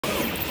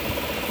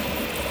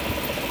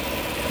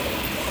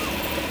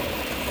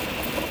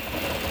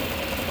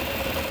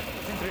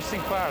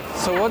interesting part.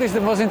 So what is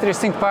the most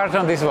interesting part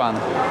on this one?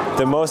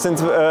 The most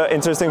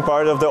interesting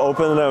part of the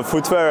open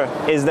footwear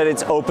is that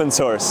it's open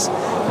source.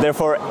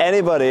 Therefore,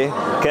 anybody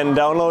can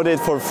download it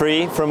for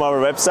free from our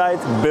website,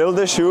 build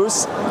the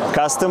shoes,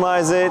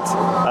 customize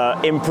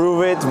it,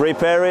 improve it,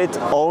 repair it,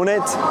 own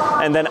it,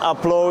 and then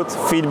upload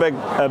feedback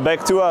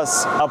back to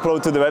us,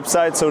 upload to the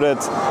website so that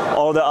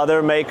all the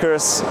other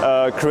makers,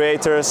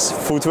 creators,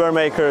 footwear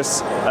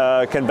makers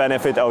can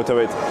benefit out of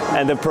it.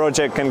 And the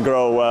project can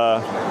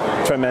grow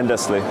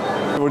tremendously.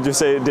 Would you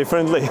say it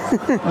differently?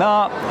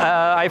 No,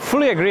 I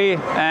fully agree,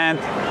 and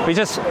we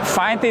just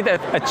find it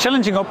a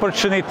challenging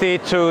opportunity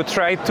to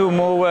try to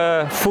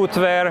move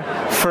footwear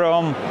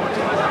from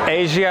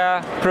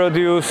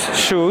Asia-produced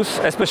shoes,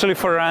 especially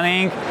for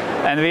running,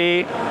 and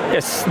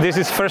this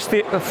is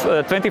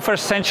 21st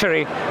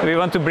century, we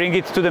want to bring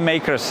it to the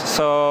makers.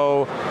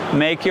 So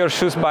make your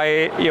shoes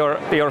by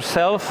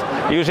yourself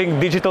using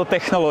digital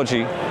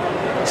technology,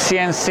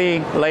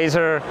 CNC,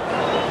 laser,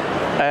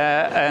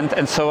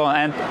 and so on.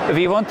 And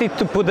we wanted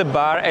to put the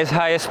bar as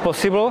high as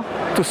possible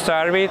to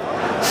start with,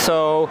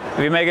 so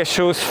we make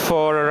shoes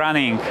for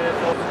running.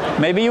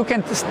 Maybe you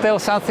can tell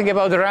something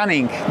about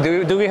running.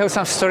 Do we have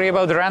some story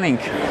about running?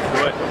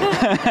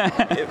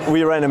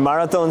 We ran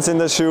marathons in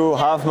the shoe,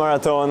 half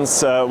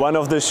marathons. One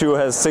of the shoe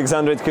has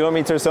 600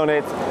 kilometers on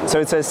it. So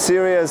it's a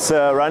serious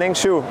running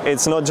shoe.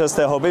 It's not just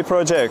a hobby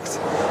project.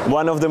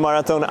 One of the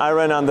marathon I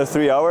ran under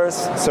 3 hours.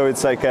 So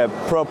it's like a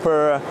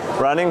proper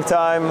running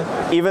time.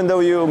 Even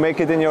though you make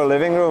it in your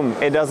living room,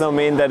 it does not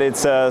mean that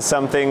it's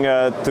something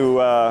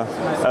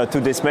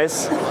to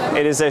dismiss.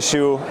 It is a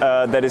shoe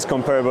that is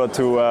comparable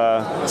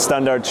to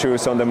standard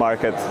shoes on the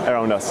market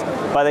around us.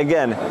 But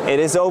again, it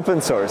is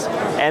open source.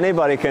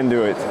 Anybody can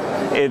do it.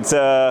 It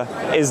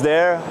is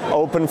there,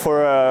 open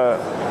for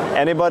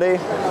anybody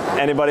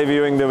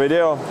viewing the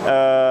video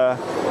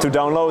to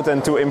download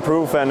and to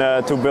improve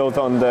and to build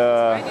on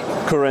the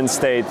current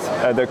state,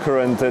 the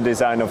current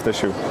design of the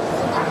shoe.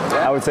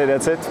 I would say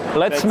that's it.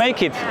 Let's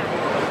make it.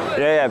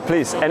 Yeah,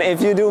 please. And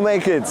if you do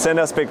make it, send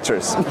us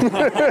pictures.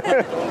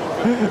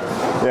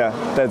 Yeah,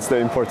 that's the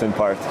important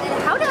part.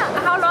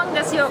 How long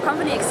does your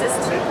company exist?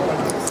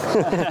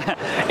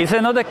 It's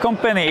another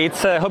company,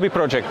 it's a hobby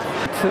project.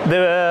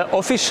 The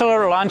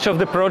official launch of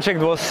the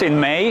project was in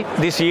May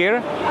this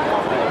year.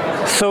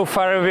 So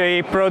far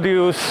we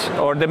produce,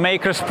 or the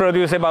makers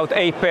produce, about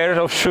 8 pairs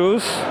of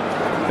shoes.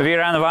 We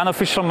ran one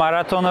official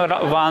marathon,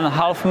 one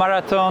half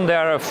marathon, there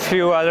are a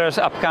few others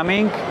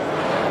upcoming.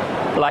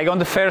 Like on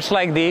the fairs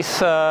like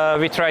this,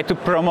 we try to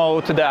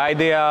promote the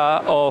idea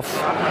of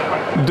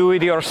do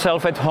it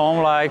yourself at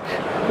home. Like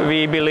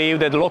we believe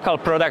that local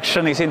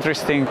production is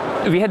interesting.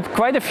 We had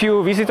quite a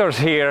few visitors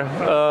here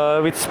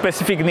with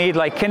specific need,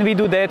 like can we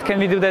do that, can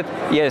we do that?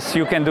 Yes,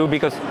 you can do,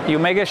 because you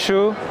make a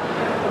shoe,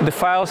 the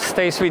file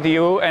stays with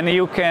you and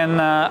you can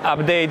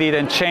update it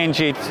and change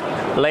it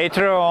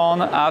later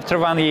on, after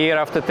 1 year,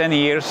 after 10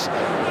 years.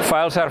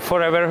 Files are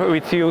forever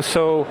with you,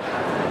 so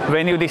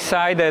when you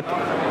decide that,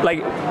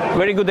 like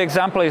very good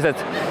example is that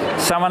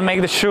someone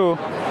make the shoe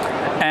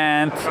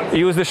and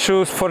use the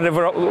shoes for the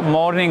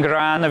morning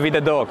run with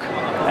the dog,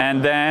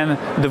 and then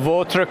the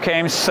water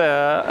comes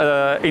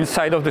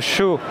inside of the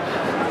shoe.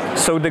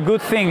 So the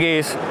good thing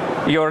is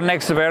your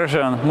next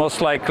version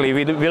most likely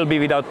will be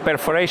without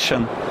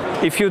perforation.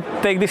 If you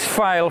take this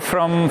file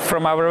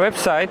from our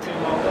website,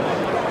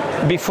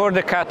 before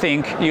the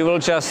cutting you will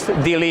just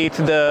delete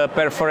the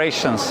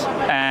perforations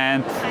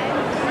and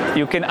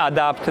you can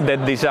adapt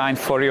that design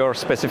for your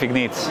specific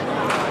needs.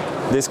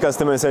 This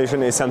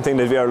customization is something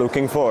that we are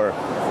looking for.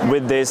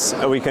 With this,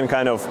 we can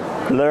kind of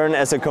learn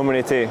as a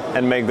community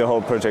and make the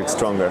whole project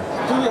stronger.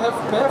 Do you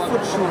have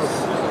barefoot shoes?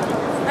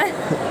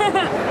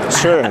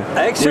 Sure.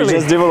 Actually, we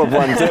just developed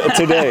one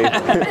today.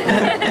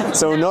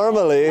 So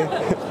normally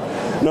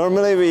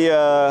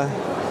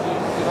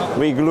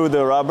we glue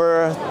the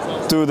rubber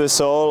to the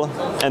sole,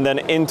 and then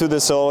into the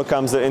sole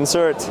comes the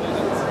insert,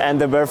 and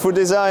the barefoot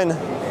design.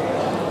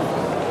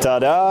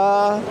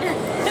 Ta-da!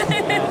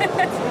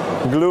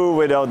 Glue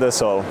without the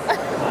sole.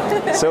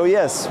 So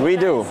yes, we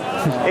do.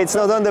 It's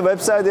not on the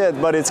website yet,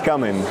 but it's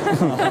coming.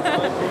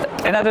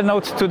 Another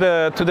note to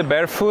the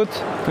barefoot.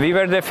 We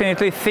were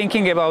definitely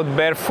thinking about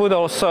barefoot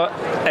also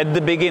at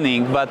the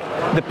beginning, but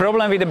the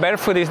problem with the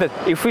barefoot is that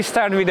if we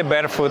start with the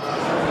barefoot,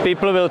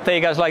 people will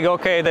take us like,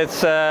 okay,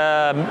 that's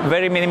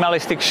very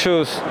minimalistic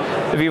shoes.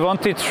 We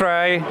want to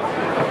try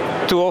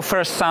to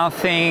offer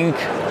something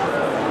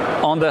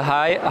on the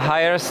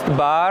highest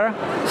bar,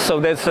 so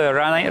that's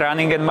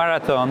running and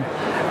marathon.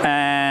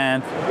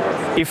 And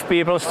if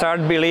people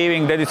start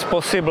believing that it's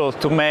possible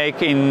to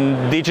make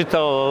in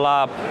digital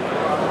lab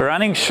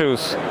running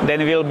shoes, then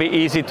it will be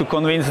easy to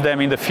convince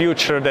them in the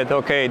future that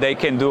okay, they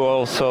can do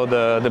also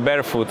the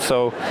barefoot.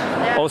 So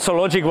also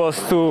logic was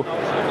to,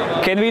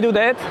 can we do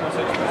that?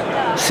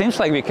 Seems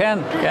like we can,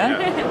 yeah?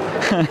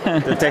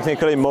 The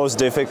technically most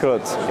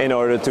difficult in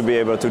order to be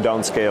able to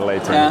downscale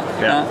later.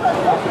 Yeah.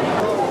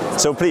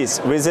 So please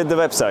visit the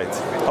website,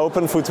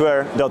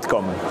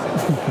 openfootwear.com.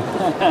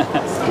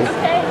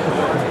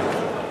 Okay.